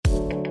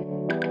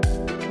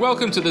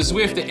Welcome to the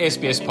Zwift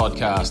SBS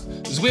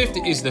podcast.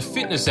 Zwift is the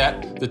fitness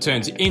app that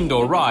turns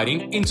indoor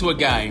riding into a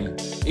game.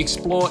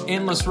 Explore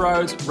endless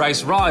roads,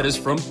 race riders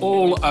from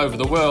all over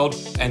the world,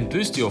 and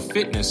boost your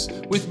fitness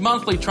with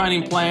monthly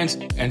training plans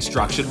and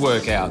structured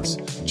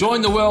workouts.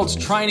 Join the world's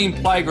training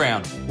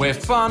playground, where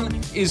fun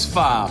is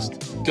fast.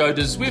 Go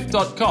to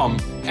Zwift.com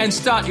and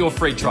start your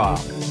free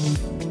trial.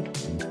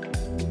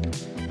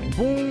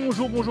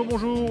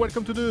 Bonjour.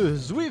 Welcome to the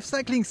Zwift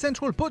Cycling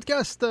Central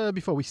podcast.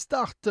 Before we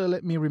start,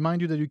 let me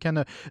remind you that you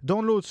can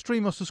download,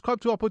 stream or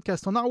subscribe to our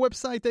podcast on our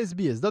website,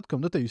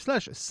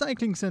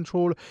 sbs.com.au/cycling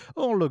central,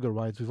 or log a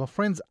ride with our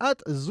friends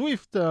at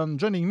Zwift.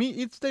 Joining me,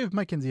 it's Dave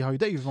McKenzie. How are you,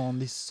 Dave, on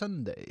this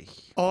Sunday?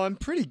 Oh, I'm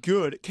pretty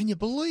good. Can you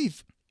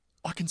believe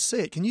I can see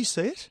it? Can you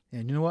see it?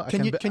 Yeah, you know what?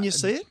 Can you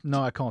see it?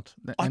 No, I can't.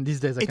 And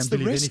these days I can't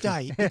believe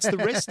anything. It's the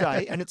rest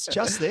day, and it's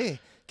just there.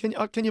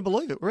 Can you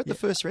believe it? We're at the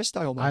first rest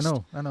day almost.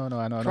 I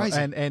know. Crazy.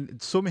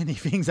 And so many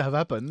things have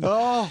happened.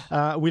 Oh.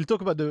 We'll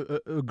talk about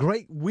a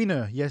great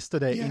winner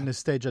yesterday in the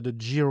stage at the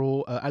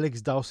Giro.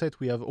 Alex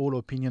Dowsett, we have all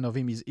opinion of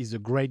him. He's a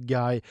great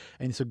guy,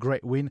 and it's a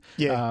great win.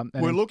 Yeah,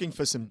 we're looking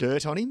for some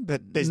dirt on him,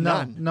 but there's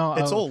none. No,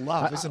 it's all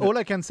love, isn't it? All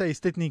I can say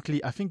is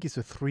technically, I think it's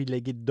a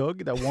three-legged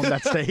dog that won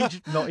that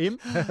stage, not him.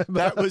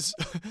 That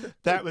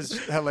was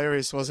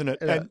hilarious, wasn't it?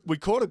 Yeah. And we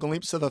caught a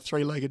glimpse of the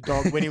three-legged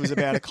dog when he was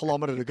about a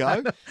kilometre to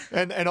go,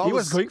 and he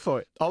was going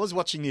for it. I was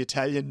watching the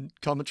Italian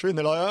commentary, and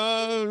they're like,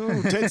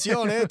 "Oh,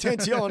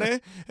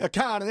 tensione,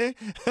 carne,"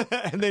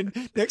 and then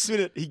next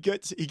minute he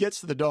gets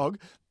to the dog.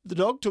 The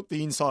dog took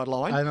the inside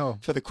line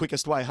for the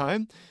quickest way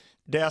home.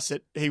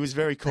 Dowsett, he was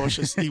very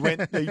cautious. He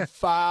went the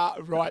far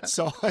right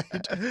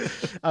side.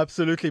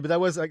 Absolutely, but that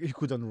was like, you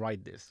couldn't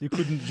write this. You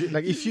couldn't,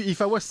 like,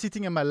 if I was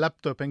sitting at my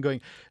laptop and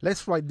going,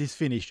 let's write this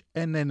finish,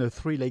 and then a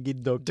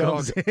three-legged dog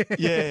comes in.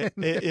 Yeah,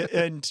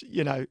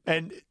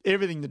 and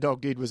everything the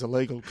dog did was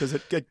illegal because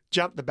it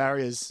jumped the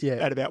barriers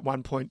at about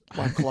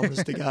 1.1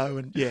 kilometres to go,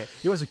 and it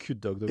was a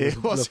cute dog. Though.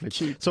 It was a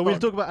cute. So we'll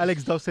talk about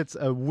Alex Dowsett's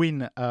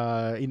win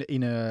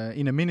in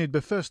a minute.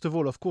 But first of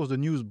all, of course, the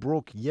news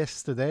broke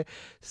yesterday.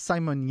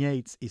 Simon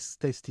Yates is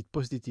tested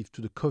positive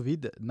to the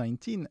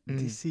COVID-19.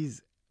 This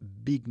is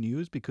big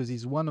news because he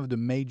was one of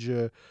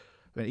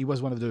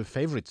the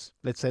favourites,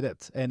 let's say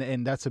that.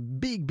 And that's a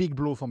big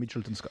blow for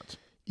Mitchelton Scott.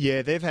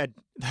 Yeah, they've had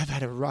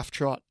a rough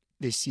trot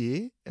this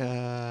year.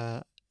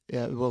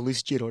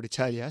 This Giro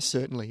d'Italia,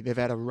 certainly. They've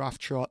had a rough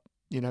trot.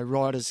 You know,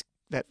 riders,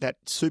 that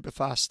super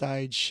fast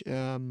stage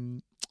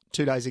 2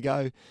 days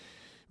ago,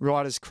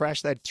 riders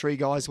crashed. They had 3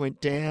 guys went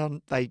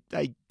down. They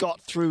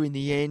got through in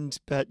the end,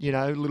 but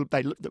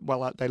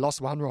they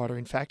lost one rider.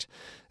 In fact,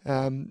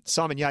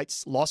 Simon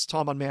Yates lost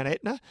time on Mount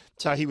Etna,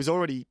 so he was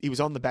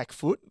on the back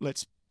foot.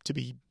 To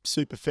be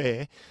super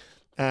fair,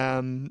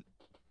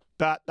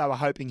 but they were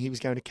hoping he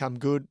was going to come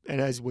good. And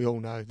as we all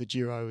know, the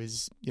Giro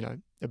is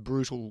a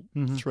brutal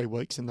 3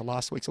 weeks, and the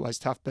last week's always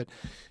tough. But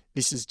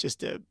this is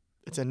just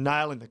it's a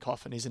nail in the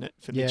coffin, isn't it,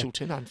 for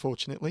Mitchelton,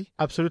 unfortunately?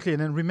 Absolutely.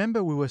 And then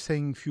remember we were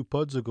saying a few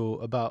pods ago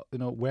about,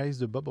 where is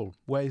the bubble?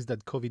 Where is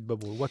that COVID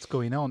bubble? What's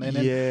going on? And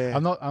then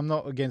I'm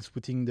not against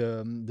putting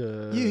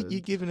the You're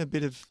giving a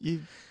bit of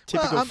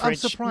typical French. I'm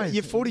surprised.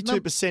 You're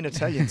 42%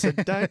 Italian, so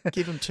don't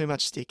give them too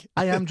much stick.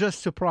 I am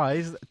just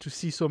surprised to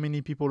see so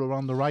many people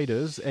around the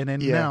riders, and then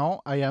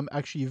now I am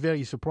actually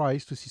very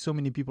surprised to see so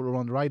many people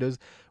around the riders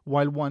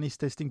while one is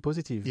testing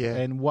positive. Yeah.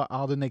 And what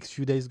are the next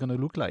few days going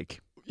to look like?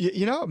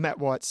 You know what Matt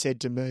White said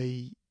to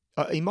me?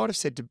 He might have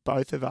said to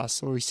both of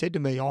us, or he said to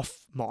me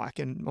off mic,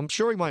 and I'm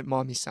sure he won't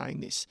mind me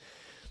saying this.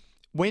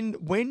 When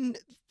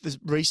the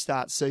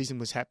restart season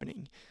was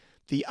happening,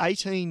 the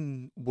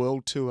 18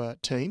 World Tour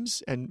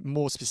teams, and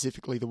more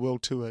specifically the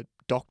World Tour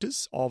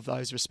doctors of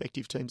those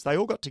respective teams, they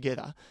all got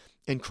together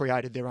and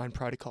created their own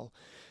protocol.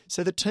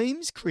 So the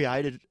teams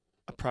created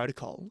a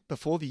protocol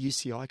before the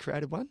UCI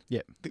created one.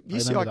 Yeah, the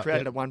UCI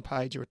created a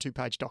 1-page or a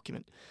 2-page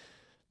document.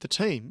 The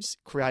teams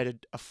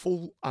created a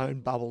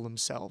full-own bubble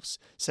themselves.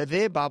 So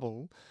their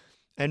bubble,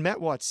 and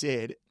Matt White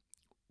said,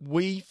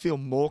 we feel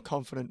more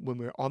confident when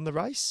we're on the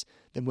race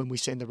than when we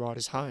send the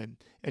riders home.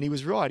 And he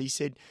was right. He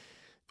said,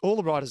 all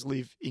the riders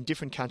live in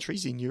different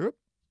countries in Europe.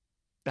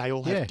 They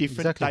all have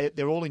different,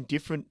 they're all in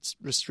different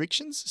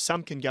restrictions.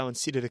 Some can go and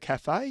sit at a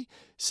cafe,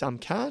 some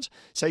can't.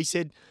 So he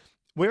said,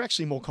 we're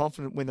actually more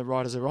confident when the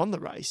riders are on the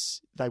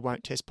race, they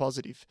won't test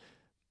positive.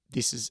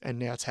 And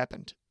now it's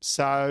happened.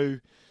 So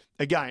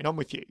again, I'm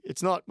with you.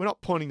 We're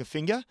not pointing the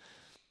finger.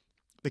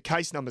 The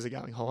case numbers are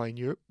going high in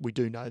Europe. We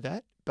do know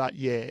that. But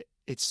it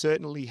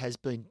certainly has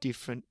been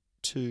different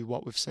to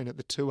what we've seen at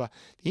the Tour.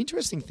 The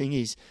interesting thing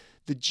is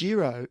the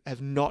Giro have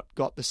not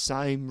got the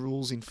same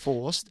rules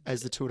enforced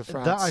as the Tour de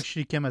France. That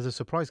actually came as a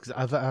surprise because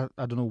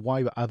I don't know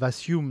why, but I've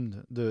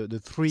assumed the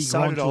three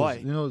Grand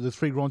Tours, the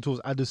 3 Grand Tours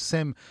had the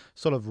same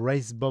sort of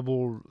race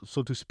bubble,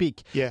 so to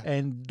speak. Yeah.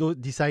 And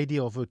this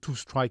idea of a 2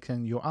 strikes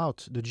and you're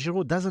out, the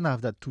Giro doesn't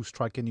have that 2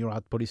 strike and you're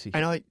out policy.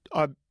 And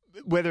I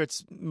whether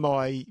it's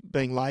my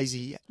being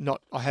lazy,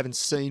 I haven't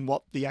seen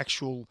what the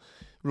actual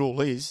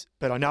rule is,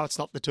 but I know it's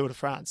not the Tour de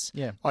France.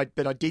 Yeah.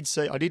 But I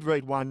did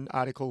read one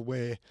article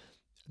where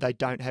they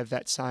don't have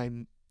that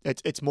same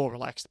It's more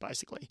relaxed,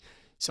 basically.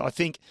 So I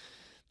think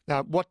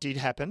what did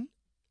happen,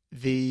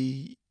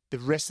 the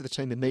rest of the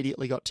team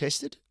immediately got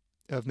tested,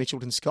 of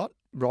Mitchelton Scott,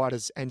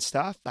 riders and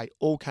staff. They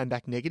all came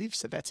back negative,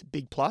 so that's a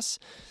big plus.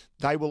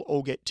 They will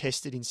all get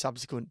tested in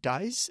subsequent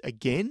days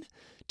again,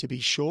 to be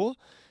sure.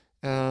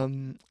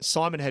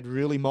 Simon had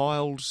really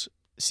mild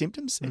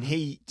symptoms, and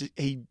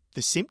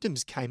the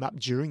symptoms came up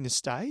during the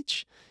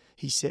stage.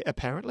 He said,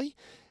 apparently,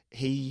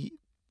 he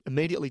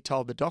immediately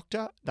told the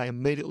doctor. They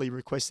immediately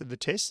requested the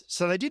test.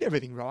 So they did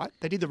everything right.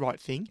 They did the right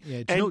thing.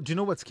 Yeah. Do you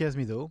know what scares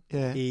me though?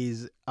 Yeah.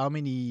 Is how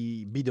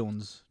many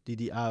bidons did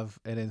he have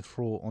and then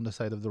throw on the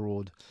side of the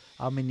road?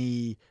 How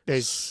many?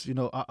 There's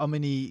how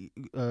many?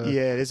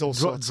 There's all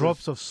sorts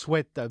drops of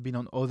sweat that have been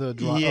on other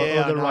I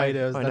know,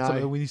 riders. I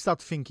know. When you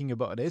start thinking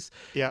about this,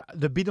 Yeah.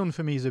 the bidon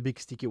for me is a big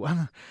sticky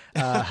one.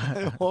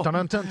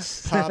 Pardon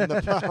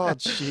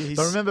jeez.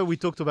 But remember, we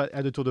talked about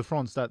at the Tour de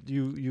France that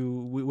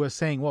we were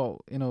saying,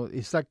 well,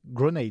 it's like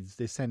grenades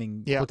they're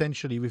sending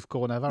potentially with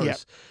coronavirus. Yeah.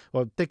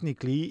 Well,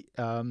 technically,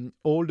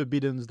 all the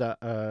bidons that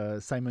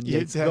Simon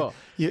Yates got,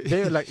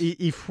 they're like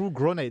he threw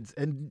grenades,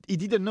 and he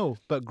didn't know,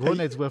 but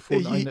grenades were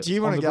thrown. Do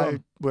you want to go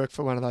work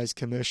for one of those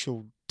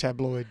commercial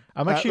tabloid?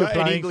 I'm actually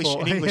applying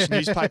an English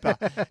newspaper.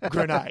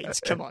 Grenades.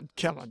 Come on,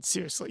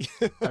 seriously.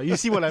 You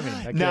see what I mean?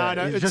 Like, no,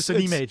 it's just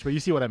an image, but you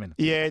see what I mean.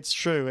 Yeah, it's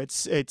true.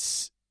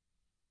 It's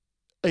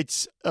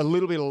a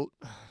little bit.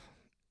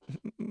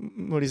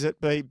 What is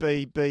it?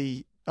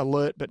 Be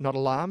alert but not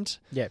alarmed.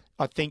 Yeah,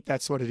 I think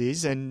that's what it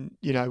is. And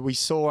we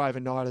saw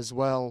overnight as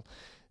well.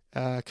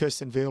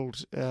 Kirsten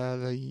Wild,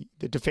 the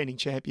defending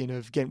champion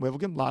of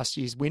Ghent-Wevelgem, last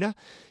year's winner,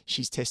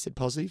 she's tested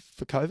positive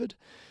for COVID.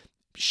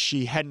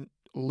 She hadn't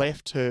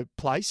left her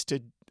house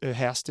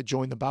to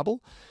join the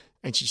bubble,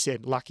 and she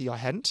said, "Lucky I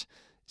hadn't."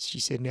 She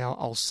said, "Now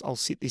I'll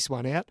sit this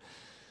one out."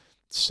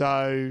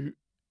 So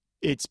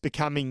it's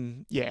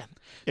becoming,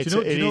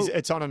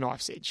 it's on a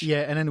knife's edge.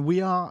 Yeah, and then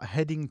we are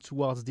heading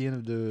towards the end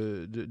of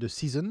the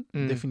season.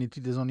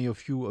 Definitely, there's only a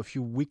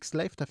few weeks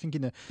left, I think,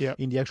 in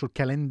the actual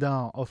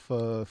calendar of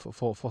for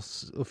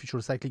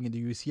official cycling in the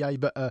UCI.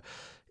 But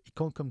it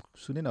can't come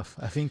soon enough.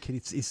 I think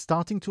it's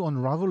starting to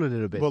unravel a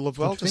little bit. Well, the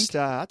Vuelta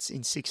starts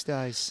in 6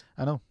 days.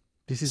 I know.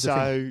 This is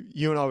so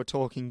you and I were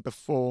talking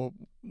before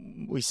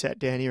we sat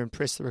down here and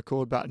pressed the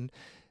record button.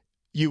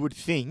 You would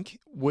think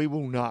we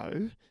will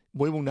know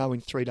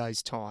in 3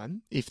 days'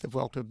 time if the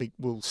Vuelta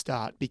will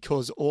start,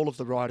 because all of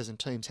the riders and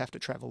teams have to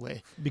travel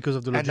there. Because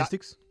of the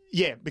logistics?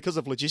 Because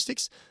of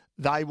logistics.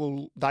 They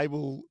will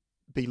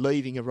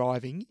be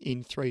arriving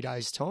in 3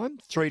 days' time,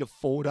 3 to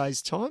 4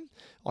 days' time,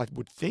 I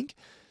would think.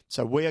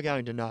 So we are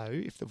going to know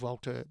if the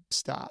Vuelta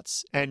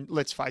starts. And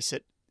let's face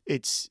it,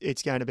 it's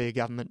going to be a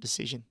government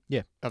decision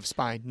of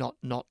Spain, not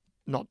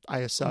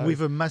ASO.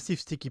 With a massive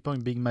sticky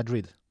point being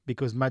Madrid.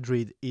 Because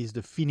Madrid is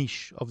the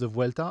finish of the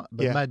Vuelta,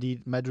 but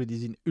Madrid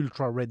is in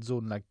ultra red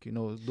zone, like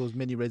those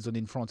many red zone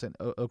in France and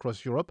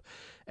across Europe,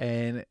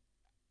 and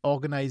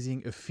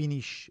organizing a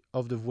finish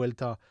of the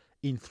Vuelta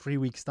in 3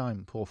 weeks'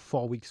 time, for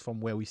 4 weeks from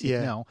where we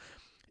sit now,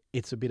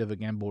 it's a bit of a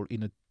gamble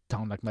in a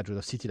town like Madrid,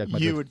 a city like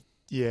Madrid.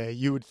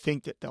 You would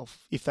think that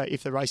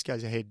if the race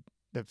goes ahead,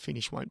 the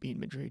finish won't be in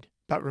Madrid.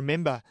 But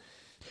remember,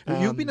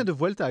 you've been at the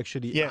Vuelta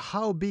actually. Yeah.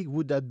 How big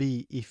would that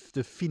be if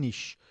the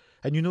finish?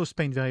 And you know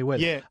Spain very well.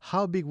 Yeah.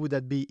 How big would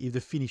that be if the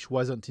finish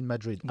wasn't in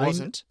Madrid?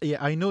 Wasn't?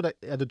 I know that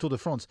at the Tour de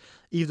France,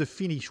 if the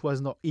finish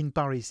was not in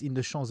Paris, in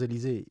the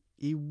Champs-Élysées,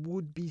 it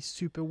would be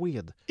super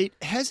weird. It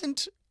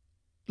hasn't.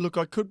 Look,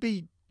 I could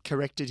be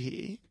corrected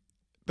here,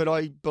 but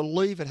I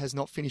believe it has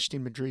not finished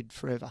in Madrid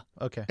forever.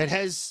 Okay. It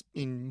has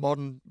in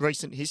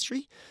recent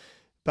history,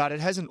 but it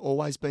hasn't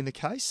always been the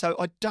case. So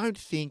I don't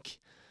think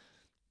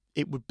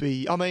it would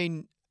be. I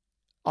mean,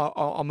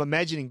 I'm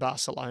imagining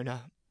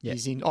Barcelona. Yeah.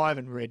 I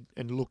haven't read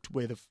and looked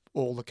where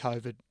all the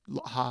COVID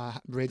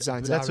red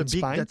zones are in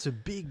Spain. That's a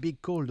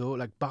big call, though.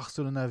 Like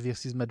Barcelona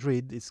versus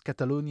Madrid, it's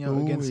Catalonia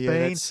against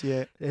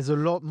Spain. There's a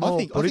lot more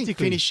politically. I think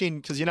finishing,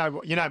 because you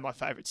know my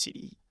favourite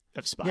city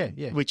of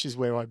Spain, which is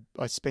where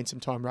I spent some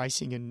time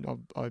racing, and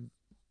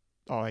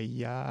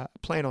I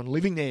plan on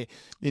living there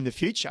in the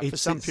future for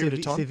some period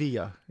of time.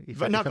 Sevilla.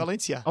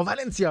 Valencia. Oh,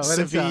 Valencia.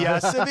 Sevilla.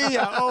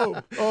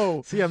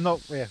 Oh. See, I'm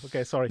not. Yeah.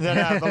 Okay. Sorry. No,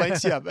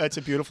 Valencia. It's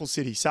a beautiful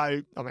city.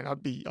 So, I mean,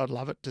 I'd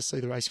love it to see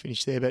the race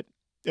finish there, but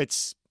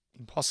it's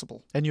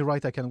impossible. And you're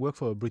right. I can work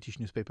for a British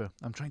newspaper.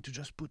 I'm trying to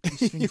just put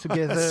these things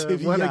together,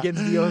 one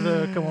against the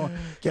other. Come on.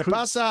 ¿Qué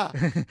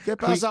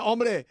pasa,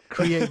 hombre?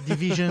 Create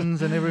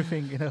divisions and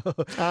everything,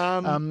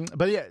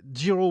 But yeah,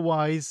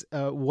 Giro-wise,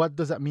 what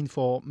does that mean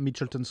for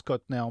Mitchelton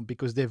Scott now?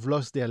 Because they've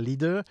lost their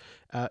leader.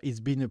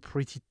 It's been a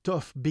pretty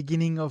tough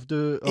beginning of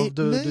the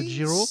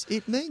Giro.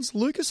 It means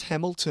Lucas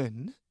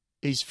Hamilton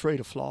is free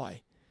to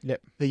fly.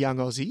 Yep. The young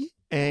Aussie,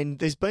 and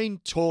there's been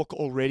talk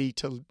already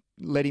to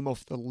let him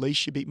off the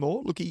leash a bit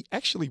more. Look, he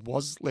actually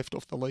was left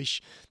off the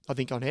leash, I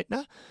think, on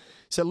Etna.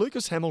 So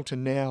Lucas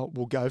Hamilton now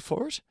will go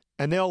for it.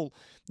 And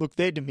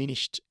they're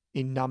diminished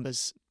in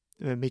numbers,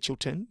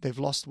 Mitchelton. They've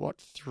lost,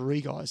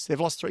 3 guys? They've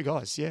lost 3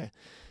 guys, yeah.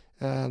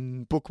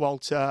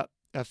 Bookwalter,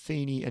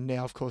 Feeney, and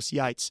now, of course,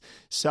 Yates.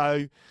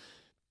 So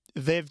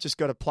they've just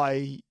got to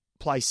play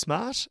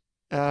smart.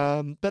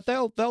 But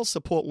they'll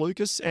support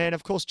Lucas, and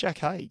of course Jack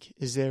Haig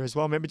is there as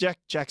well. Remember,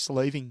 Jack's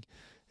leaving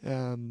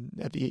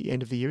at the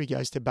end of the year. He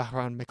goes to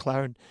Bahrain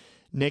McLaren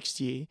next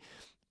year.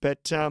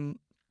 But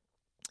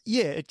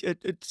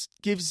it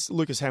gives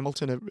Lucas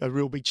Hamilton a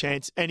real big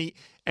chance, and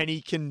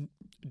he can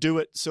do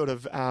it sort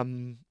of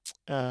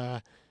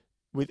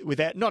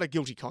without not a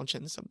guilty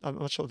conscience. I'm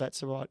not sure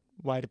that's the right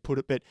way to put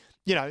it, but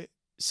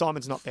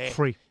Simon's not there.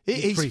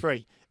 He's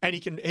free. And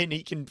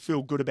he can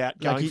feel good about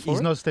going for it.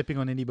 He's not stepping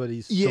on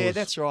anybody's toes. Yeah,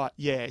 that's right.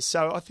 Yeah,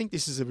 so I think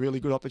this is a really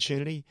good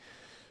opportunity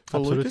for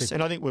Lucas,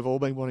 and I think we've all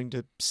been wanting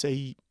to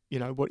see,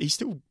 what he's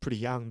still pretty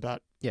young,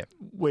 but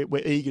we're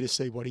eager to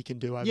see what he can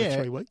do over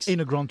 3 weeks. In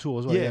a Grand Tour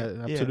as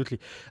well, absolutely.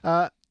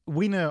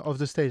 Winner of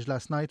the stage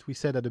last night, we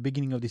said at the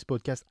beginning of this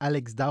podcast,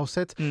 Alex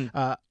Dowsett.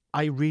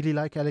 I really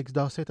like Alex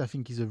Dowsett. I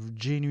think he's a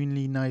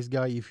genuinely nice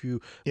guy.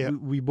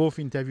 We both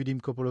interviewed him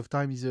a couple of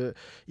times.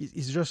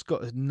 He's just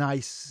got a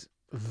nice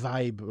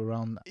vibe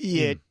around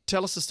him.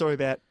 Tell us the story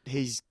about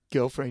his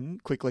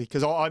girlfriend quickly,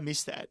 because I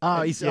missed that.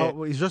 He's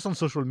just on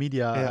social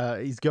media.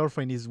 His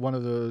girlfriend is one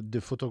of the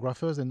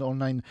photographers and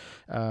online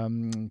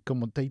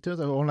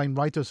commentators, online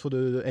writers for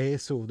the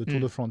ASO, the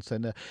Tour de France,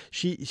 and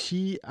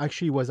she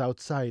actually was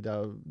outside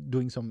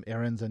doing some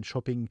errands and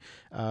shopping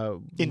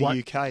in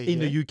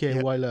the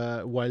UK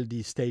while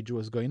the stage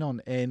was going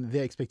on, and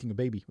they're expecting a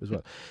baby as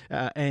well,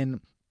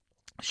 and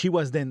she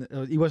was then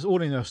it was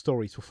all in her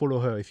story, so follow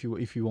her if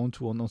you want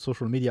to on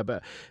social media,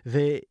 but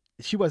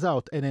she was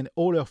out, and then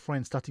all her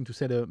friends starting to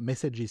send her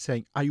messages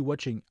saying, "Are you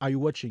watching? Are you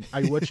watching? Are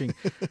you watching?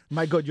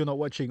 My God, you're not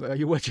watching. Are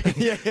you watching?"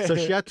 So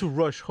she had to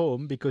rush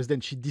home, because then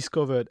she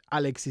discovered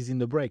Alex is in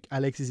the break.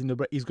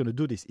 He's going to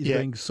do this. He's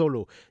going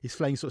solo. He's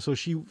flying solo. So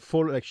she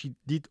followed, she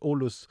did all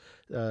those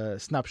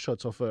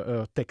snapshots of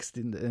her text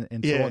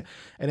and so on.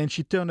 And then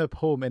she turned up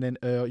home, and then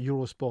her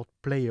Eurosport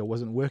player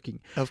wasn't working.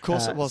 Of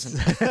course it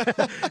wasn't.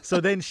 So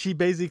then she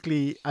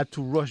basically had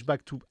to rush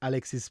back to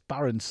Alex's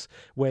parents,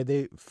 where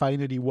they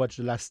finally watched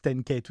the last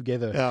 10K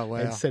together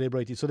and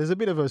celebrated. So there's a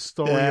bit of a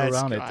story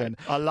around it. And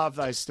I love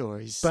those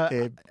stories. But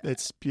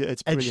it's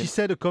brilliant. And she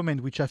said a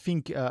comment which I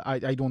think, I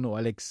don't know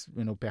Alex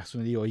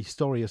personally or his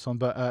story or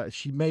something, but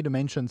she made a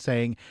mention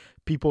saying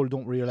people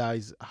don't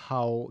realize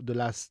how the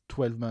last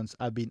 12 months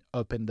have been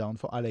up and down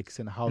for Alex,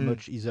 and how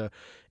much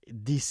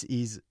this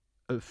is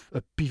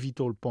a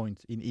pivotal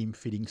point in him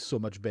feeling so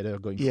much better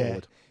going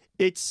forward.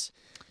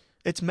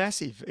 It's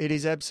massive. It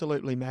is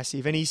absolutely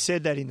massive. And he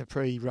said that in the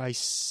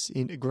pre-race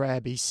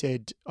grab. He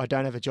said, "I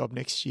don't have a job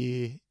next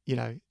year.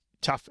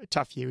 Tough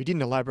year." He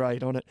didn't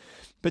elaborate on it.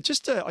 But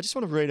I just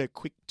want to read a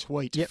quick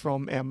tweet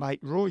from our mate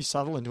Rory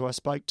Sutherland, who I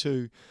spoke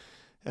to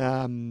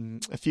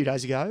a few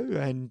days ago.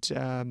 And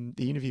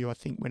the interview, I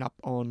think, went up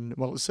on, it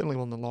was certainly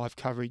on the live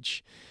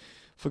coverage.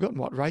 Forgotten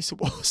what race it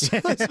was.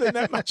 There's been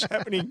that much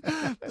happening.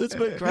 It's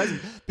been crazy.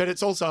 But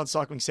it's also on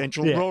Cycling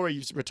Central.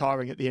 Rory's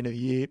retiring at the end of the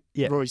year.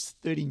 Rory's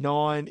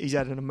 39. He's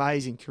had an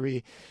amazing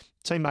career.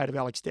 Teammate of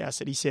Alex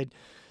Dowsett. He said,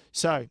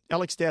 "So,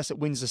 Alex Dowsett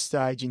wins the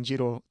stage in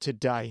Giro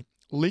today.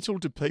 Little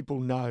do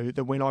people know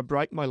that when I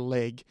broke my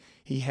leg,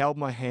 he held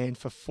my hand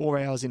for 4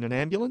 hours in an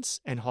ambulance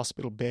and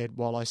hospital bed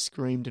while I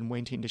screamed and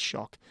went into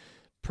shock.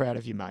 Proud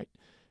of you, mate."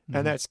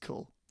 And that's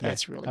cool.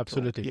 That's really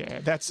absolutely cool. Yeah,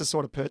 that's the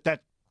sort of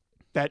that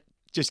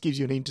just gives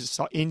you an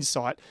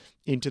insight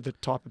into the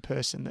type of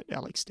person that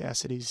Alex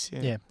Dowsett is.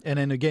 Yeah, and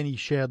then again, he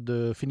shared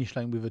the finish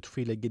line with a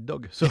three-legged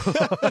dog. So,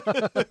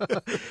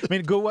 I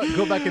mean, go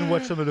back and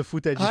watch some of the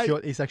footage.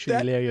 It's actually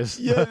hilarious.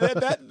 Yeah,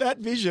 that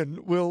vision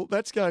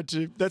that's going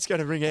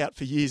to ring out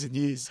for years and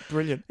years.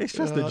 Brilliant. It's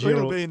just the Giro.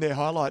 It'll be in their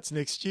highlights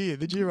next year.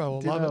 The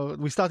Giro, I love it.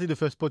 We started the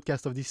first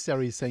podcast of this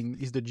series saying,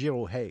 "Is the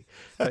Giro hey?"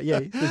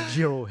 It's the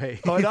Giro hey.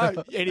 I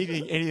know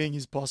anything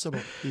is possible.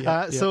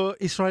 So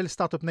Israel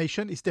Startup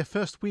Nation is their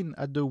first win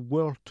at the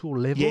World Tour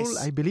level,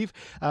 I believe.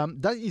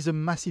 That is a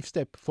massive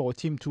step for a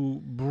team to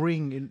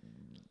bring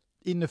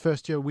in the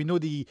first year. We know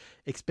the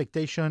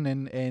expectation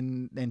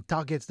and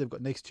targets they've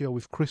got next year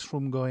with Chris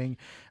Froome going,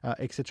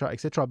 etc.,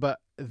 etc.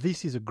 But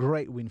this is a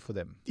great win for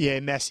them.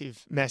 Yeah,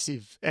 massive.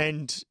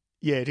 And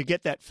to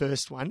get that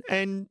first one,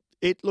 and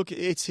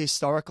it's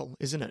historical,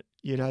 isn't it?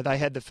 They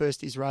had the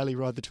first Israeli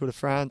ride the Tour de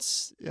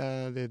France.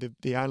 They're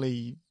the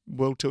only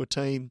World Tour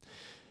team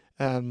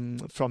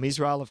from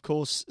Israel, of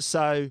course.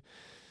 So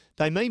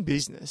they mean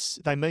business.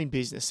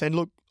 And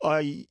look,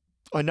 I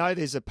know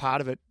there's a part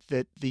of it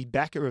that the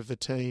backer of the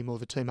team or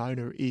the team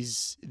owner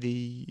is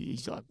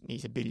he's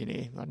a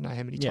billionaire. I don't know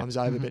how many times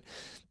over, but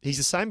he's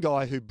the same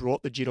guy who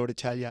brought the Giro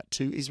d'Italia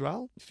to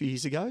Israel a few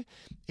years ago.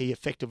 He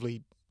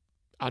effectively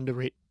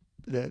underwrit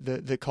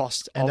the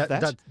cost of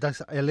that.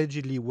 That's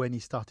allegedly when he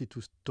started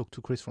to talk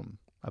to Chris Froome.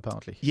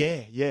 apparently.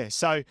 Yeah.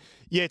 So,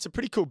 it's a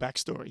pretty cool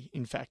backstory,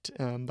 in fact,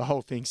 the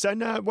whole thing. So,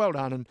 no, well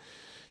done. And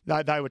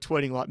they were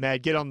tweeting like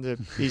mad. Get on the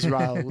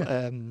Israel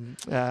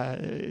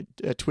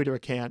Twitter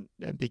account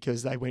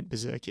because they went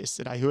berserk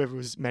yesterday. Whoever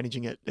was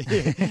managing it,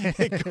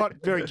 it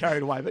got very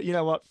carried away. But you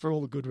know what? For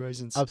all the good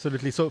reasons.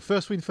 Absolutely. So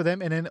first win for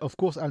them. And then, of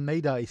course,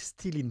 Almeida is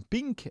still in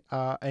pink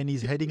and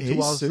he's heading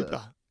towards...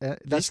 super.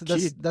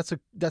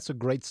 That's a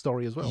great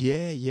story as well.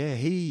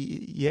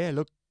 Yeah.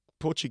 Look,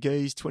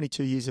 Portuguese,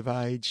 22 years of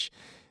age.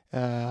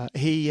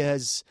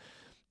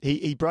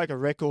 He broke a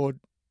record.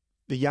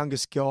 The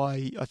youngest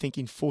guy, I think,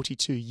 in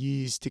 42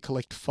 years to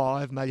collect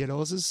 5 million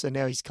Aussies. So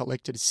now he's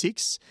collected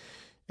 6.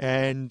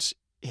 And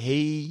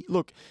he's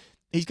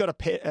got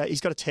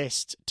a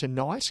test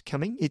tonight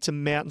coming. It's a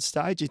mountain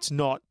stage. It's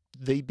not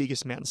the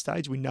biggest mountain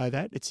stage. We know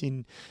that. It's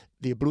in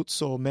the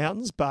Abruzzo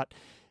Mountains, but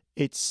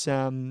it's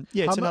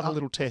another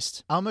little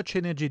test. How much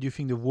energy do you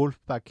think the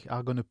Wolfpack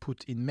are going to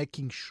put in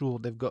making sure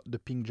they've got the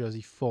pink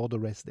jersey for the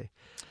rest day?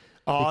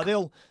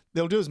 They'll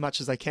do as much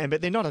as they can,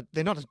 but they're not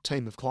a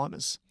team of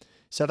climbers.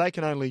 So they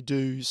can only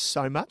do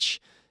so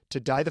much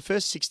today. The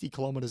first 60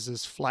 kilometres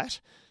is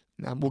flat.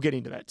 We'll get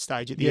into that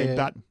stage at the end.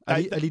 But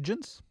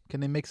allegiance?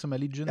 Can they make some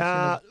allegiance?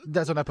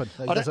 Doesn't happen.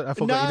 I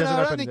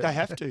don't think they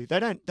have to. They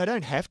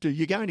don't have to.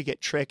 You're going to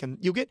get trek, and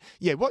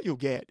what you'll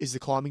get is the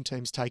climbing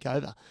teams take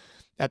over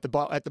at the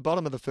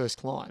bottom of the first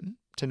climb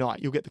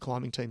tonight. You'll get the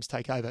climbing teams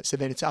take over. So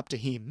then it's up to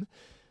him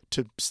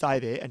to stay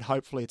there, and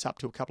hopefully it's up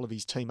to a couple of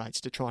his teammates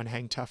to try and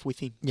hang tough with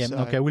him. Yeah,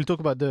 okay. We'll talk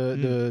about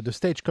the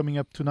stage coming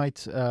up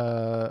tonight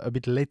a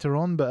bit later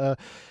on. But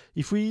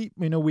if we're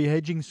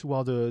hedging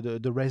toward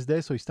the rest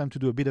day, so it's time to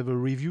do a bit of a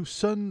review.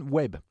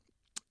 Sunweb.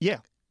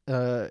 Yeah.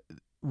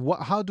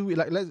 How do we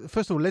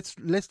first of all, let's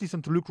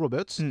listen to Luke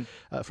Roberts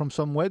from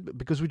Sunweb,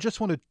 because we just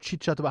want to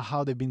chit chat about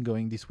how they've been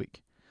going this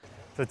week.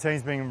 The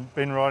team's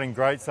been riding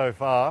great so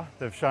far.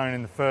 They've shown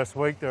in the first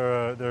week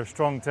they're a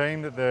strong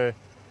team, that they're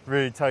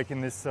really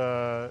taking this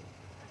goal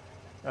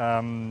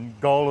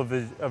of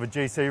a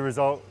GC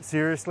result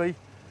seriously.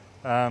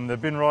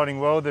 They've been riding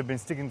well. They've been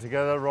sticking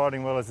together,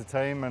 riding well as a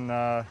team, and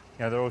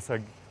they're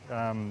also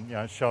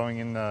showing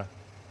in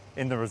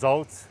the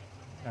results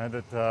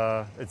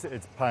that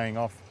it's paying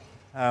off.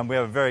 We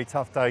have a very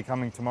tough day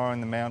coming tomorrow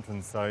in the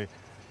mountains, so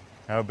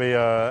it'll be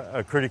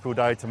a critical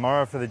day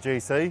tomorrow for the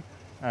GC,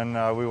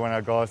 and we want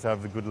our guys to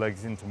have the good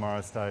legs in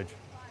tomorrow's stage.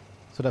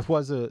 So that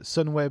was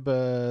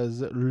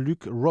Sunweb's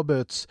Luke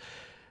Roberts.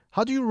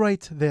 How do you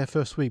rate their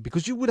first week?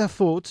 Because you would have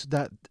thought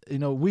that,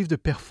 with the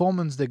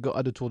performance they got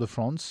at the Tour de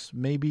France,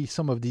 maybe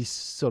some of this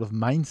sort of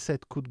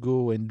mindset could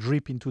go and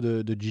drip into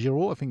the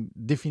Giro. I think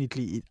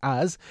definitely it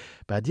has.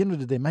 But at the end of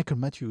the day, Michael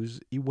Matthews,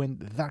 he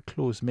went that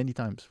close many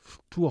times,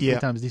 2 or 3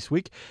 times this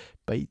week,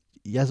 but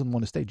he hasn't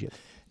won a stage yet.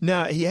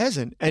 No, he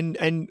hasn't.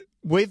 And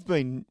we've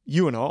been,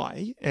 you and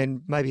I,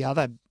 and maybe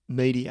other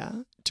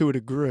media, to a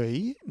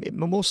degree,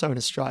 more so in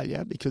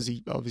Australia, because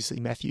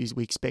Matthews,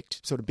 we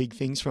expect sort of big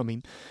things from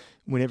him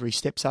whenever he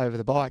steps over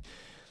the bike.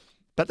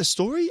 But the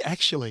story,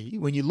 actually,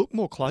 when you look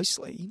more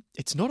closely,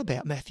 it's not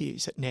about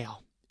Matthews at now.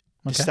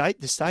 Okay.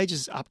 The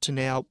stages up to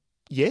now,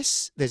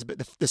 yes, there's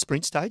the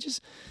sprint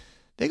stages.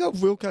 They got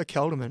Wilco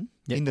Kelderman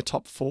in the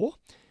top 4,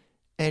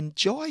 and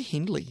Jai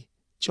Hindley.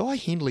 Jai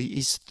Hindley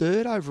is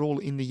 3rd overall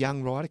in the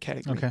young rider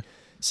category. Okay.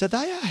 So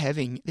they're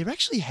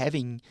actually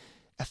having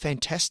a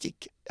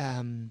fantastic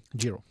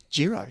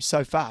Giro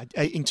so far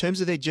in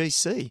terms of their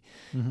GC.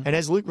 Mm-hmm. And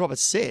as Luke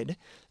Roberts said,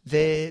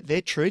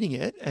 they're treating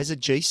it as a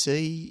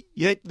GC.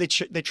 Yeah,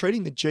 they're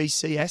treating the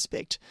GC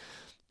aspect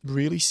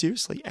really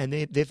seriously, and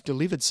they've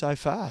delivered so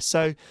far.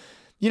 So,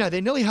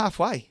 they're nearly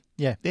halfway.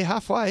 Yeah, they're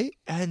halfway,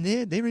 and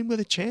they're in with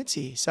a chance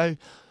here. So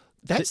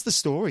that's the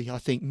story, I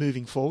think,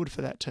 moving forward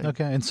for that team.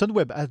 Okay, and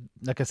Sunweb,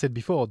 like I said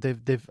before,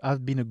 they've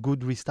been a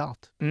good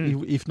restart,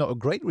 if not a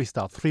great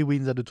restart. 3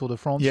 wins at the Tour de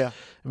France. Yeah,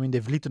 I mean,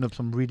 they've lit up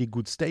some really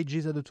good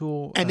stages at the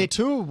Tour. And their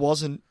Tour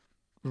wasn't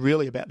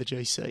really about the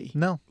GC.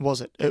 No. Was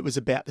it? It was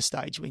about the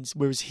stage wins.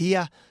 Whereas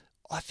here,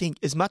 I think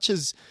as much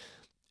as,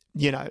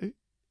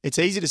 it's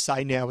easy to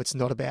say now it's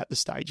not about the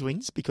stage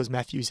wins because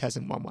Matthews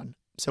hasn't won one.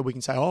 So we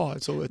can say,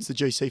 it's the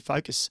GC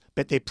focus.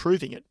 But they're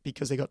proving it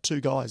because they got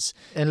 2 guys.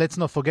 And let's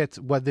not forget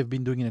what they've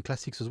been doing in the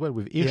classics as well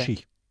with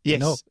Hirschi. Yeah.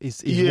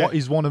 Yes.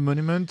 He's won a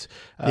monument.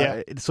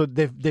 So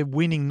they're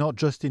winning not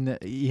just in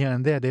here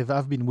and there.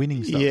 They've been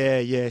winning stuff.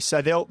 Yeah.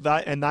 So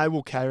they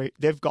will carry.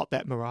 They've got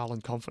that morale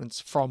and confidence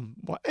from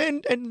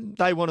and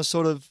they want to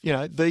sort of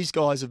these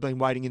guys have been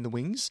waiting in the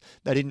wings.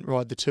 They didn't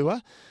ride the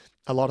Tour.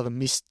 A lot of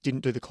them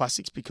didn't do the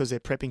classics because they're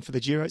prepping for the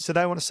Giro. So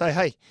they want to say,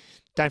 hey,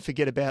 don't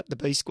forget about the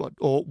B squad,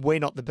 or we're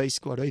not the B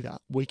squad either.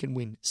 We can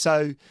win.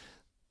 So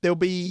there'll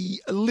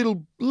be a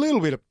little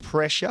bit of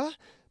pressure,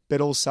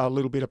 but also a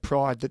little bit of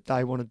pride that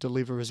they want to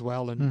deliver as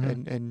well.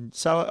 And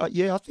so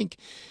I think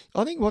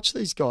watch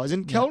these guys.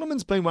 And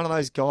Kelderman's been one of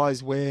those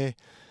guys where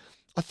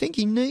I think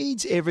he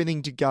needs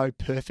everything to go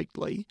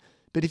perfectly.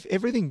 But if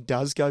everything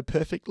does go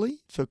perfectly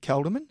for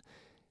Kelderman,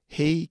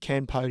 he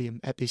can podium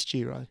at this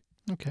Giro.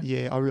 Okay.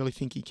 Yeah, I really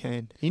think he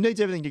can. He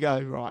needs everything to go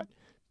right.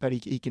 but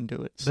he can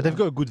do it. So. But they've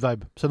got a good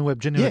vibe. Sunweb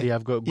generally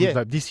have got a good Yeah.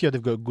 vibe. This year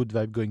they've got a good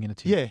vibe going in a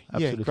team. Yeah,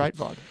 Absolutely. great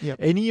vibe. Yeah.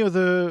 Any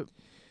other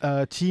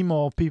team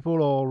or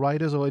people or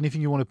riders or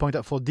anything you want to point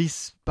out for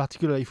this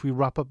particular, if we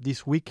wrap up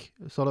this week,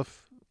 sort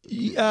of?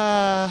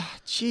 Anyone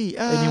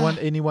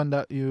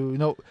that you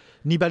know?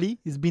 Nibali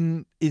has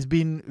been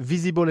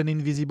visible and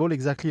invisible,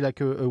 exactly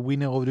like a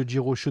winner of the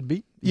Giro should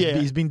be.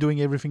 He's been doing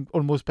everything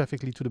almost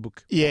perfectly to the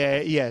book. Yeah,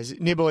 yes.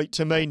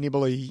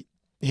 Nibali,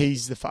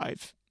 he's the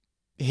fave.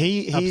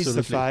 He is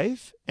the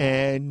fave,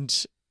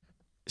 and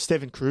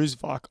Stefan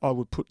Kruijswijk I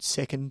would put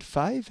second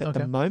fave at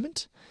the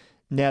moment.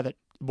 Now that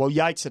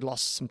Yates had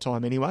lost some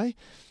time anyway,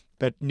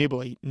 but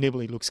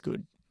Nibali looks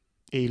good.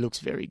 He looks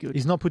very good.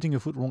 He's not putting a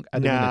foot wrong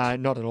at the minute. Nah,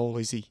 not at all,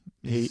 is he?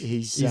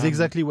 He's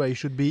exactly where he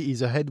should be.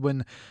 He's ahead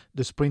when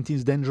the sprint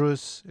is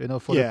dangerous,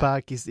 for the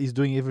pack. He's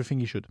doing everything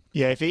he should.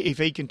 Yeah, if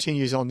he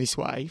continues on this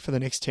way for the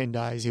next 10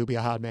 days, he'll be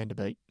a hard man to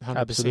beat. 100%.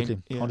 Absolutely,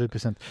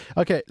 100%.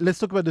 Okay, let's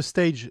talk about the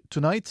stage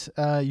tonight.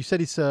 You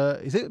said is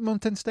it a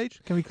mountain stage?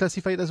 Can we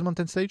classify it as a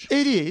mountain stage?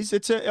 It is.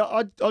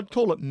 I'd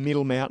call it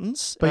middle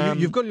mountains. But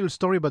you've got a little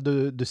story about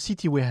the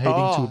city we're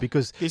heading to,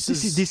 because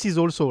this is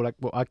also like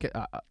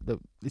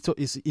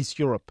it's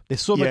Europe.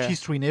 There's so much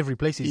history in every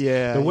place.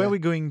 But where we're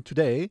going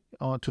today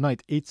or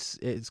tonight, it's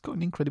got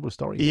an incredible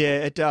story. Yeah,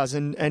 it does.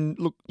 And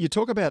look, you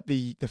talk about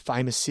the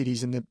famous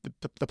cities and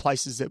the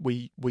places that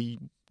we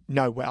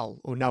know well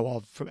or know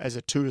of as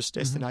a tourist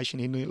destination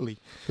in Italy.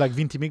 Like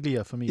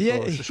Ventimiglia for me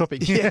for shopping.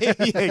 yeah,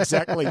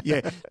 exactly.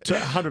 Yeah,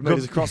 100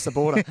 metres across the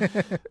border.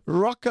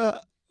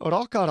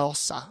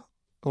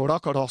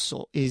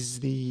 Roccorosso is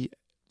the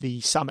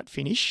summit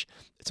finish.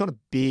 It's not a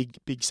big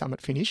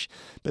summit finish,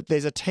 but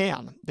there's a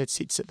town that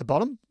sits at the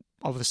bottom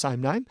of the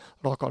same name,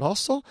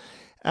 Roccorosso.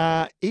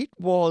 It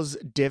was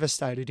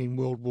devastated in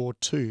World War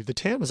II. The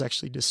town was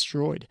actually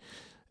destroyed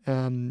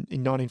in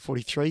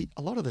 1943.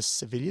 A lot of the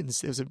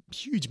civilians, there was a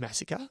huge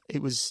massacre.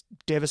 It was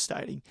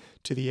devastating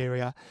to the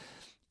area.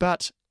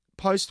 But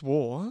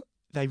post-war,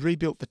 they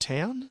rebuilt the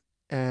town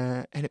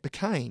and it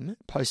became,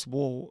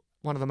 post-war,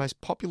 one of the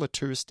most popular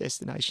tourist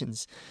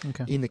destinations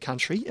in the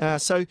country.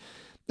 So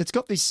it's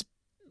got this,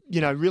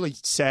 really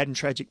sad and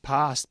tragic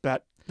past,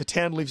 but the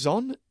town lives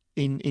on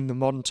in the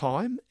modern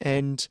time.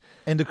 And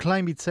the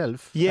climb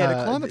itself. Yeah,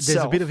 the climb itself.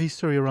 There's a bit of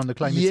history around the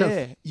climb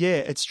itself. Yeah,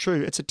 it's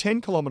true. It's a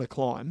 10-kilometre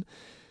climb.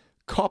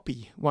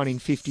 Coppi won in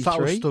 53.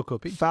 Fausto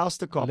Coppi,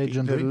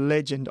 the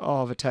legend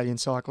of Italian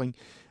cycling.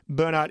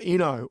 Bernard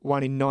Hinault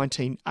won in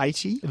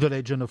 1980. The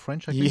legend of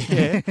French, I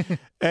think. Yeah.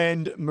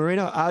 And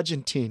Marino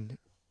Argentin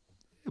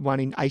won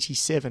in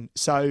 87.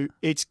 So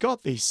it's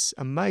got this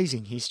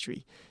amazing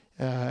history.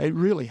 It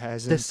really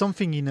has. There's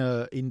something in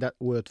that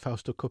word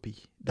Fausto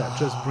Coppi that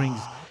just brings,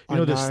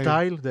 the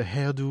style, the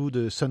hairdo,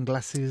 the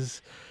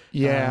sunglasses.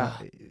 Yeah,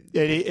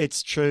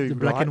 it's true. The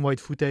black and white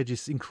footage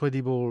is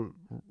incredible.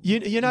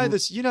 You know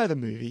this. You know the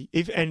movie.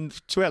 And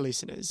to our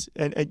listeners,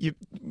 and you,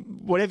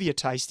 whatever your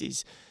taste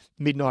is,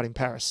 Midnight in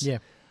Paris. Yeah,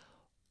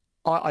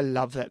 I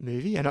love that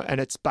movie,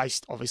 and it's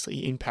based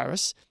obviously in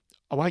Paris.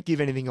 I won't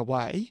give anything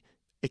away,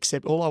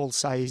 except all I will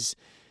say is,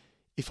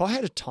 if I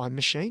had a time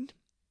machine,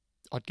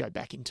 I'd go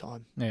back in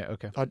time. Yeah,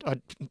 okay. I'll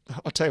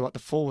tell you what, the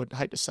forward, I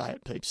hate to say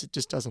it, peeps, it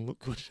just doesn't look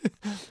good.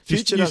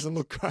 Future doesn't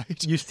look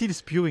great. You're still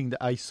spewing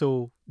that I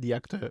saw the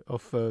actor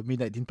of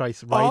Midnight in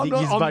Paris riding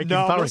his bike in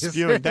Paris. I'm not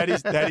spewing. That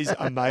is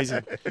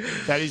amazing.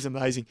 That is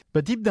amazing.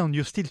 But deep down,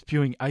 you're still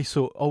spewing. I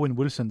saw Owen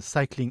Wilson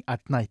cycling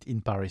at night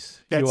in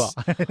Paris. You are.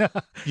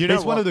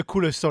 It's one of the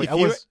coolest stories.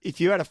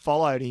 If you had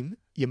followed him,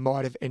 you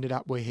might have ended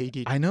up where he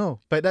did. I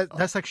know, but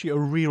that's actually a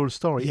real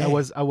story. Yeah.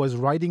 I was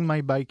riding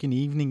my bike in the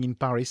evening in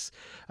Paris.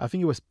 I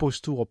think it was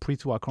post-tour or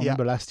pre-tour, I can't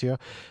remember, last year.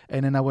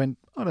 And then I went,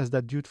 that's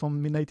that dude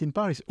from Midnight in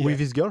Paris with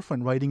his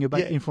girlfriend riding a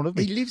bike in front of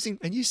me. He lives in,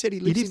 and you said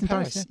he lives in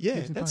Paris.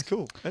 Yeah, that's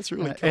cool. That's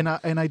really cool.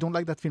 And I don't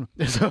like that film.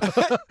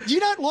 You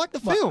don't like the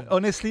film?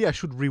 Honestly, I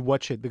should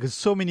rewatch it because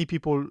so many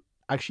people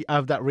actually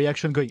have that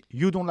reaction going,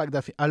 you don't like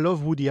that film. I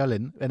love Woody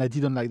Allen and I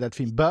didn't like that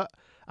film. But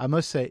I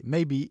must say,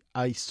 maybe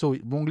I saw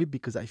it wrongly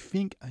because I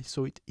think I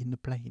saw it in the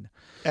plane.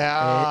 Go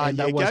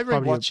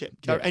rewatch it.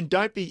 And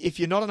don't be, if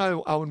you're not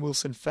an Owen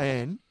Wilson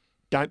fan,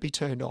 don't be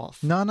turned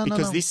off. No.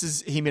 Because this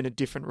is him in a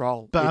different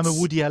role. But I'm a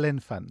Woody Allen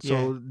fan,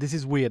 so this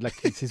is weird. Like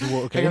this is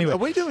okay. Anyway, are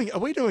we doing a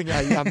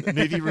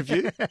movie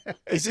review?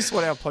 Is this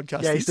what our podcast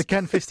is? Yeah, it's the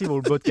Cannes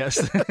Festival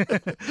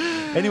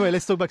podcast. Anyway,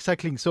 let's talk about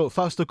cycling. So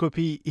Fausto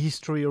Coppi,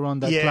 history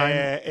around that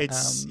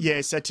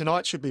climb. So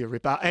tonight should be a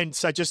ripper. And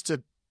so just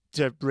to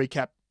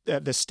recap the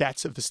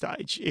stats of the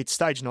stage, it's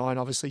stage 9,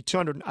 obviously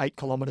 208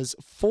 kilometres,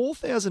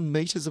 4,000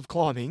 metres of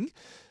climbing.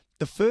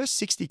 The first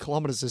 60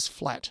 kilometres is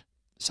flat.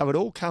 So it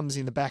all comes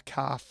in the back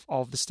half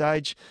of the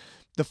stage.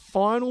 The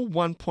final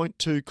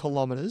 1.2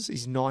 kilometres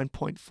is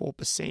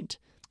 9.4%.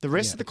 The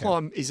rest of the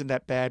climb isn't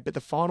that bad, but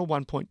the final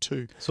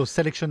 1.2. So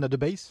selection at the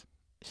base?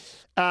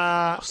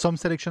 Some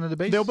selection at the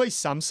base? There'll be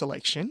some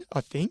selection,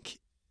 I think,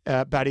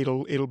 but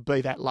it'll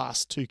be that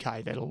last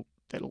 2K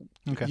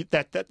Okay.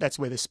 that's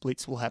where the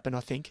splits will happen, I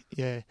think.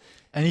 Yeah.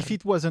 And if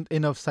it wasn't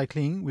enough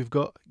cycling, we've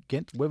got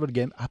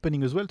Ghent-Wevelgem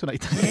happening as well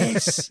tonight.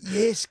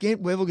 Yes,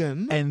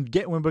 Ghent-Wevelgem. And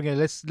Ghent-Wevelgem,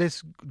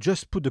 let's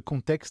just put the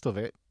context of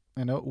it.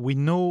 We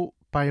know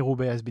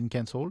Paris-Roubaix has been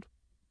cancelled.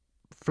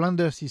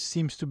 Flanders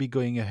seems to be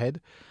going ahead.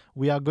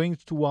 We are going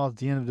towards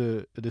the end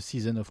of the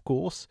season, of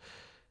course.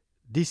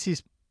 This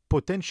is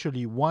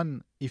potentially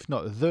one, if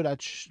not the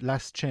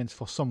last chance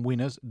for some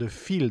winners. The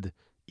field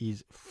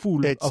is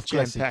full of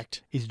classics.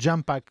 Jam-packed. It's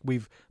jam-packed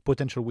with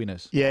potential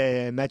winners.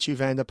 Yeah, Mathieu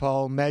van der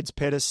Poel, Mads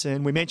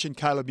Pedersen. We mentioned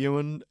Caleb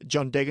Ewan,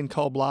 John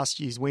Degenkolb, last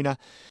year's winner.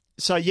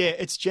 So, yeah,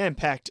 it's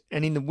jam-packed.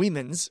 And in the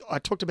women's, I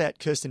talked about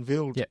Kirsten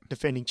Wild,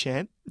 defending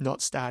champ,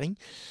 not starting.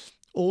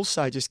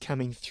 Also just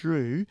coming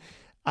through,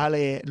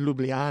 Ale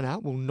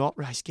Ljubljana will not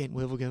race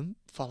Ghent-Wevelgem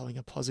following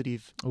a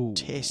positive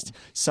test.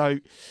 So,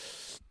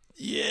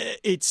 yeah,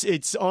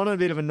 it's on a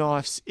bit of a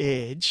knife's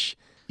edge.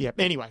 Yeah,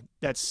 anyway,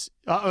 that's...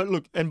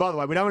 look, and by the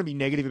way, we don't want to be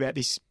negative about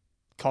this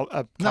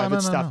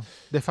COVID stuff. No.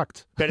 The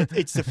fact. But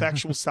it's the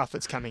factual stuff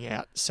that's coming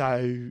out.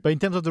 So, but in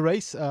terms of the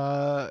race,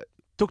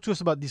 talk to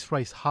us about this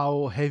race.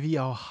 How heavy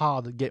or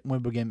hard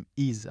Ghent-Wevelgem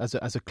is as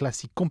a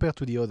classic compared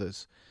to the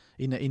others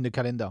in the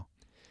calendar.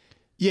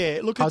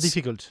 Yeah, look, how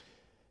difficult?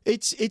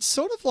 It's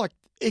sort of like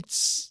it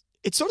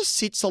sort of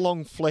sits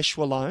along Flesh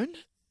Wallone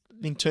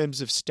in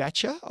terms of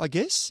stature, I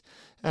guess.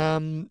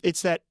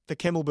 It's that the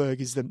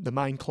Kemmelberg is the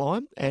main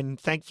climb, and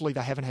thankfully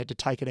they haven't had to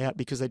take it out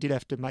because they did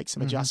have to make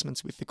some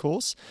adjustments with the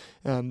course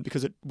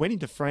because it went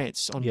into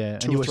France on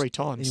 2 or 3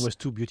 times. It was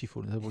too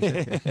beautiful.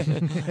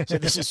 So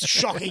this is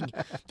shocking.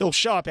 They'll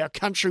show up our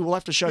country. We'll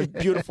have to show a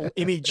beautiful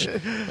image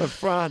of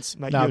France.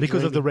 Mate, no,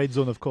 because of the red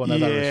zone of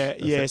coronavirus.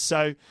 Yeah.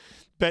 So...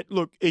 But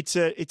look, it's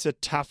a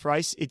tough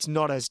race. It's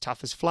not as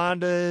tough as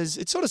Flanders.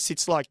 It sort of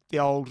sits like the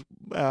old,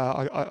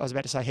 I was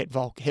about to say Het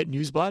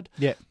Nieuwsblad.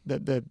 Yeah.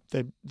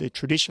 The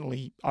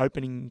traditionally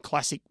opening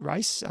classic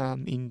race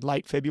in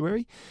late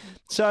February.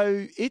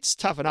 So it's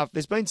tough enough.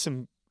 There's been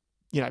some,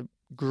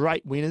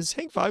 great winners.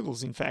 Henk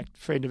Vogel's, in fact,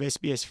 friend of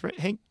SBS.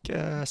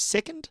 Henk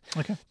second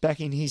back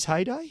in his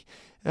heyday.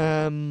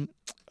 I'm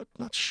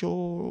not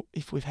sure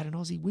if we've had an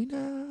Aussie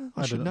winner.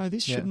 I should know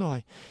this, shouldn't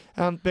I?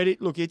 But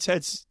it's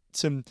had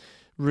some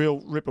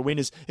real ripper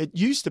winners. It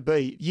used to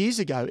be, years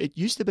ago,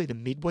 the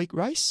midweek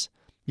race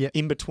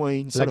in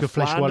between sort of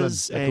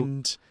Flanders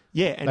and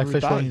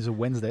Flesh Wallone is a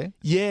Wednesday.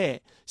 Yeah.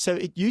 So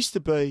it used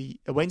to be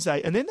a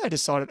Wednesday, and then they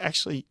decided,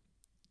 actually,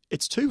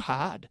 it's too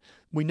hard.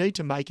 We need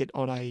to make it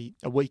on a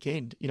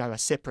weekend, a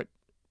separate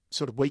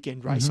sort of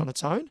weekend race on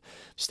its own,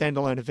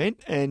 standalone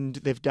event, and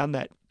they've done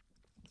that.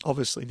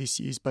 Obviously, this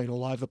year's been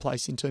all over the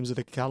place in terms of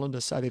the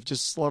calendar, so they've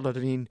just slotted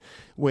it in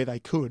where they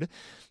could.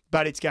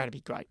 But it's going to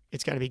be great.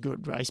 It's going to be a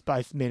good race.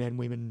 Both men and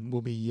women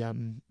will be,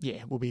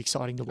 will be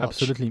exciting to watch.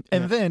 Absolutely.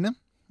 And then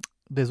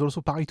there's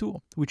also Paris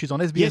Tour, which is on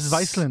SBS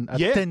Viceland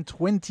at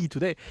 10:20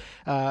 today.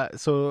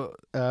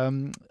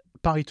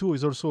 Paris Tour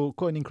is also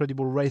quite an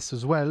incredible race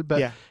as well.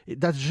 But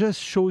that just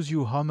shows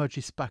you how much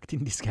is packed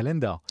in this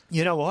calendar.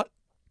 You know what?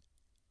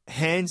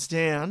 Hands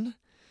down,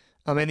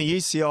 I mean, the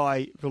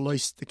UCI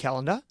released the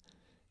calendar,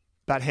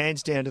 but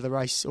hands down to the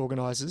race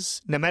organisers,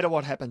 no matter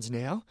what happens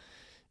now,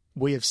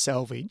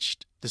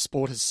 the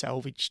sport has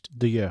salvaged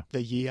the year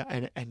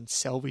and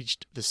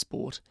salvaged the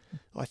sport,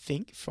 I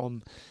think.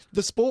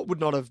 The sport would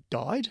not have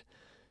died,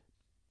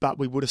 but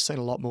we would have seen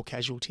a lot more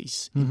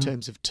casualties in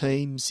terms of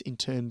teams, in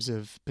terms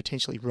of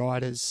potentially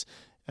riders.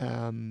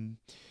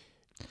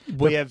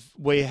 We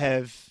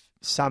have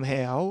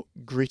somehow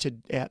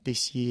gritted out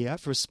this year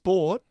for a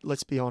sport,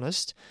 let's be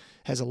honest,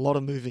 has a lot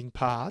of moving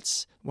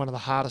parts, one of the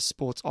hardest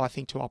sports, I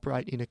think, to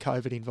operate in a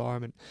COVID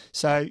environment.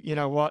 So, you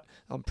know what?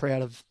 I'm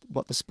proud of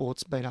what the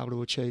sport's been able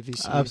to achieve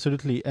this year.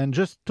 Absolutely. And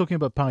just talking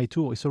about Paris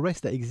Tour, it's a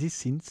race that exists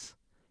since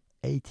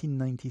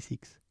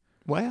 1896.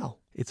 Wow.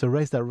 It's a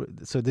race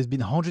so there's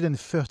been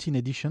 113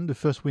 editions. The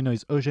first winner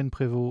is Eugène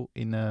Prévost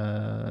in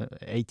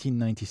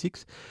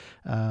 1896.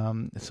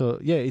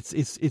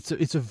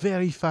 It's a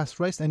very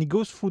fast race, and it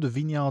goes through the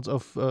vineyards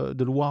of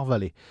the Loire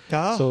Valley.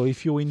 So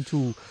if you're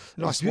into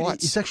nice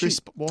whites, it's actually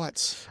crisp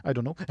whites. I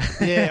don't know.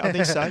 Yeah, I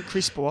think so.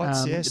 Crisp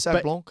whites,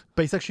 Sauv Blanc.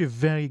 But it's actually a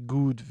very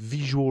good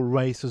visual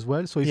race as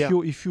well. So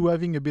if you're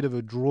having a bit of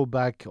a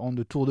drawback on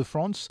the Tour de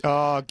France,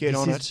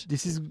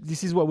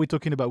 This is what we're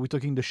talking about. We're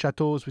talking the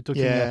chateaus. We're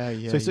talking.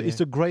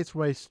 It's a great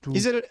race to.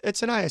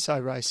 It's an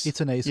ASO race. It's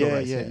an ASO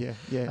race.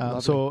 Yeah.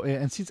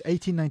 And since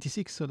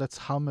 1896, so that's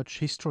how much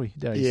history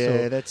there is.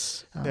 Yeah,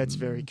 that's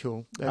very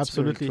cool.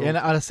 Absolutely. Very cool.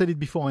 And I said it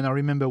before, and I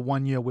remember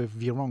one year where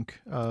Virenque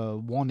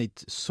won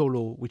it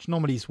solo, which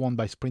normally is won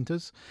by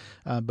sprinters,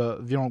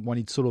 but Virenque won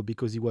it solo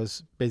because he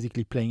was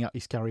basically playing out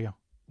his career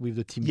with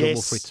the team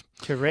Global Frit.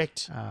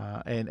 Correct.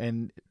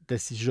 And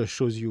this just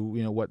shows you,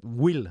 what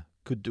Will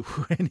could do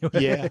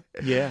anyway.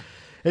 Yeah.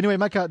 Anyway,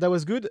 Maka, that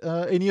was good.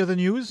 Any other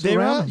news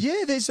around?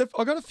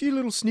 I got a few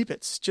little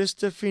snippets just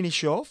to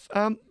finish off.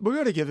 We've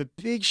got to give a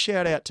big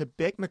shout out to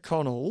Beck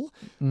McConnell,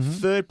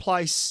 third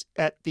place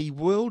at the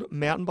World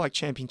Mountain Bike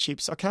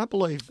Championships. I can't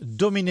believe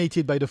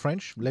Dominated by the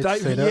French.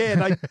 Let's say that.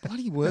 Yeah, they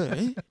bloody were.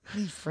 Bloody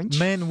French.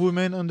 Men,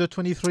 women, under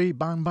 23,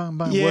 bang, bang,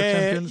 bang, Yeah, world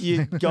champions.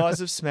 you guys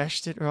have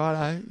smashed it,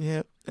 righto.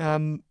 Yeah.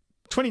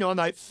 29,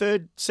 mate,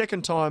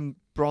 second time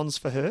bronze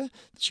for her.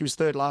 She was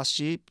third last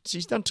year.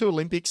 She's done 2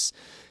 Olympics.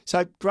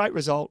 So great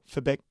result for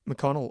Beck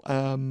McConnell.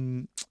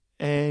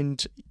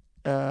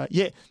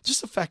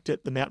 Just the fact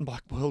that the mountain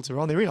bike worlds are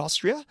on. They're in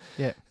Austria.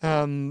 Yeah.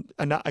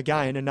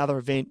 Again, another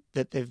event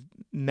that they've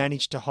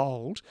managed to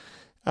hold.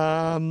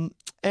 And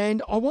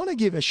I want to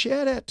give a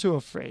shout out to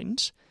a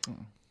friend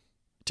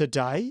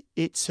today.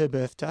 It's her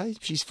birthday.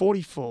 She's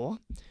 44.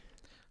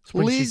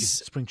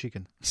 Spring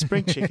chicken.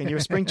 Spring chicken. You're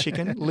a spring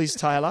chicken. Liz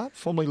Taylor,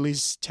 formerly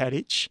Liz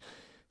Tadich.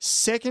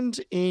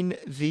 Second in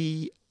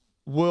the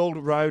World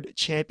Road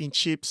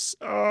Championships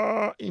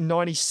in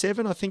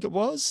 97, I think it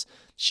was.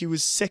 She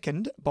was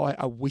second by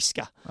a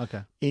whisker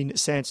in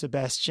San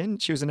Sebastian.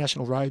 She was a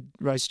national road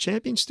race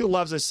champion. Still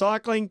loves her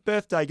cycling.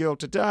 Birthday girl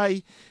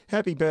today.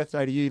 Happy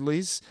birthday to you,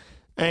 Liz.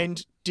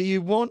 And do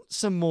you want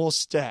some more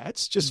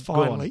stats? Just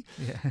finally,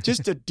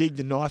 just to dig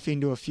the knife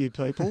into a few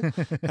people.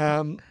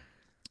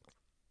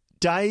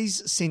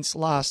 Days since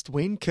last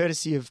win,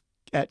 courtesy of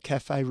at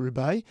Cafe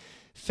Roubaix,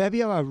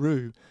 Fabio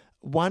Aru,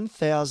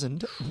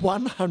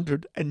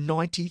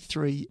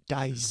 1,193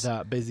 days.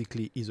 That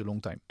basically is a long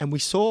time. And we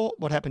saw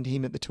what happened to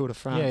him at the Tour de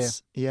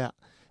France. Yeah.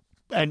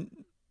 And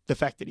the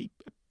fact that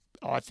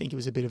I think it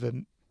was a bit of a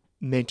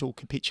mental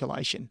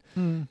capitulation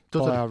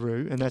by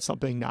Aru, and that's not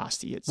being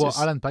nasty. It's just,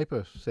 Alan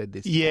Piper said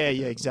this. Yeah,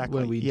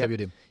 exactly. When we interviewed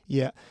him.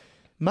 Yeah.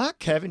 Mark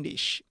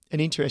Cavendish, an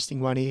interesting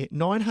one here,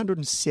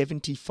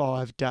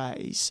 975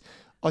 days.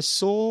 I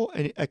saw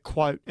a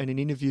quote and an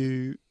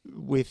interview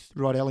with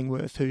Rod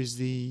Ellingworth, who's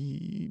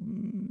the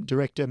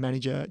director,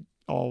 manager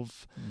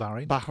of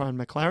Bahrain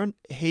McLaren.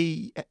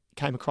 He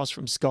came across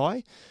from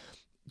Sky,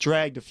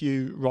 dragged a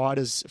few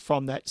riders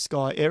from that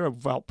Sky era.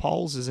 Wout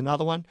Poels is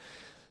another one.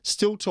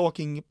 Still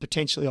talking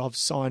potentially of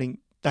signing.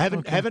 They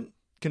haven't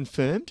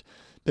confirmed,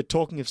 but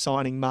talking of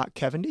signing Mark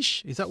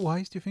Cavendish. Is that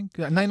wise, do you think?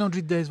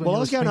 900 days when I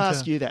was going to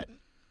ask you that.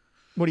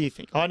 What do you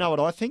think? I know what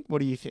I think. What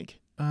do you think?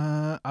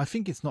 I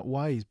think it's not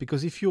wise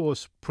because if you're a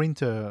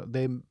sprinter,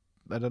 I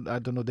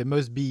don't know. There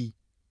must be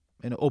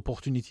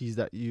opportunities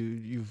that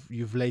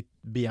you've laid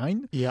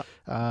behind. Yeah.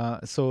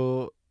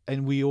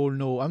 And we all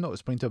know. I'm not a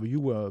sprinter, but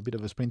you were a bit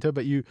of a sprinter.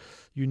 But you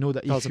know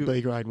that I was a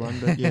B grade one,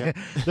 but yeah.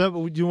 No,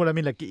 but you know what I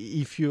mean. Like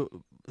if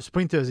you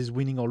sprinters is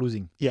winning or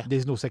losing. Yeah.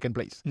 There's no second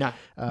place. No.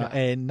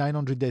 And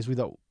 900 days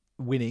without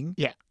winning.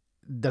 Yeah.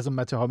 Doesn't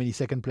matter how many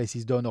second place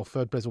is done or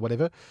third place or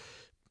whatever.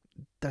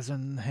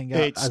 Doesn't hang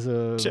out as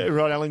a...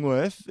 Rod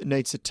Ellingworth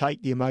needs to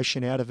take the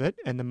emotion out of it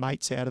and the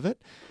mates out of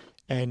it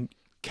and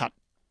cut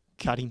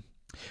him.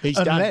 He's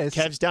done.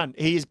 Cav's done.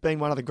 He has been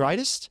one of the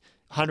greatest,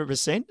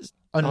 100%.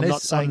 I'm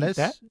not saying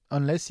that.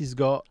 Unless he's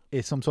got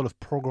some sort of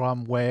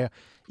program where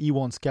he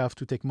wants Cav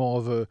to take more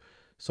of a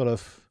sort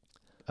of...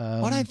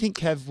 I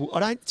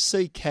don't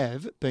see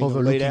Cav being a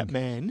lead-out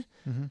man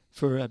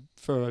for a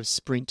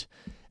sprint.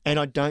 And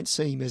I don't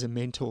see him as a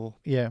mentor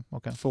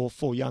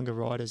for younger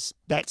riders.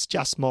 That's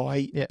just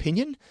my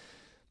opinion.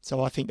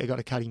 So I think they've got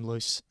to cut him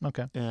loose.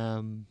 Okay.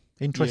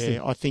 Interesting.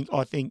 Yeah, I think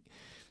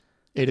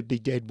it'd be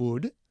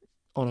deadwood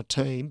on a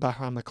team,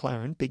 Bahrain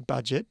McLaren, big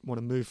budget, want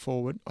to move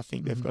forward. I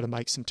think they've got to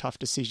make some tough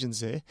decisions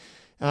there.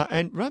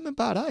 And Romain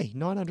Bardet,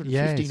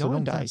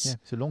 959 days. Yeah,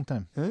 it's a long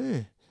time.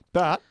 Yeah.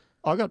 But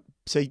on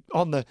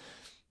the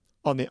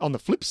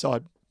flip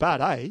side,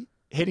 Bardet,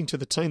 heading to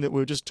the team that we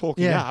were just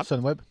talking up.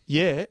 Sunweb.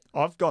 Yeah,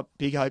 I've got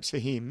big hopes for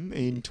him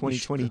in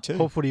 2022.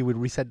 Hopefully we'll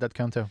reset that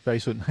counter very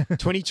soon.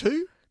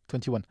 22?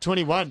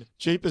 21.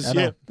 Jeepers,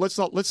 yeah. Let's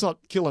not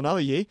kill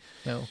another year.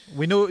 No.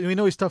 We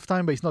know it's tough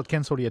time, but it's not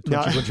cancelled yet,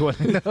 2021.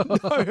 No,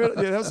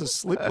 that was a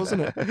slip,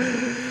 wasn't it?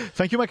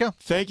 Thank you, Micah.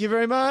 Thank you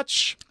very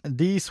much.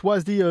 This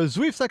was the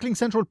Zwift Cycling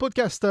Central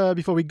podcast.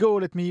 Before we go,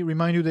 let me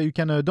remind you that you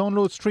can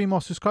download, stream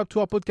or subscribe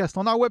to our podcast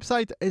on our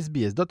website,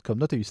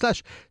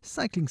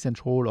 sbs.com.au/cycling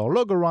central, or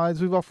log a ride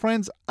with our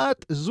friends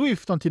at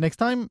Zwift. Until next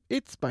time,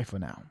 it's bye for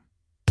now.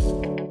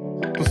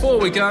 Before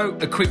we go,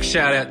 a quick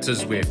shout out to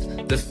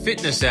Zwift, the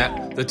fitness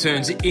app that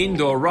turns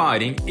indoor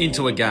riding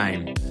into a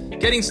game.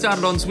 Getting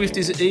started on Zwift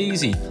is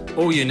easy.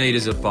 All you need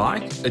is a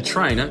bike, a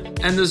trainer,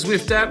 and the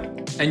Zwift app,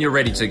 and you're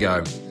ready to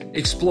go.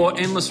 Explore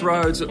endless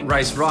roads,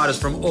 race riders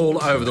from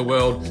all over the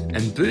world,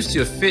 and boost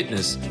your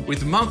fitness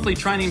with monthly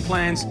training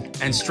plans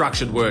and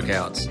structured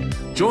workouts.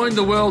 Join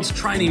the world's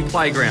training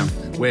playground,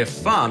 where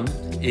fun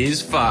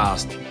is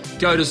fast.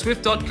 Go to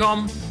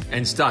Zwift.com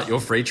and start your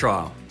free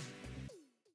trial.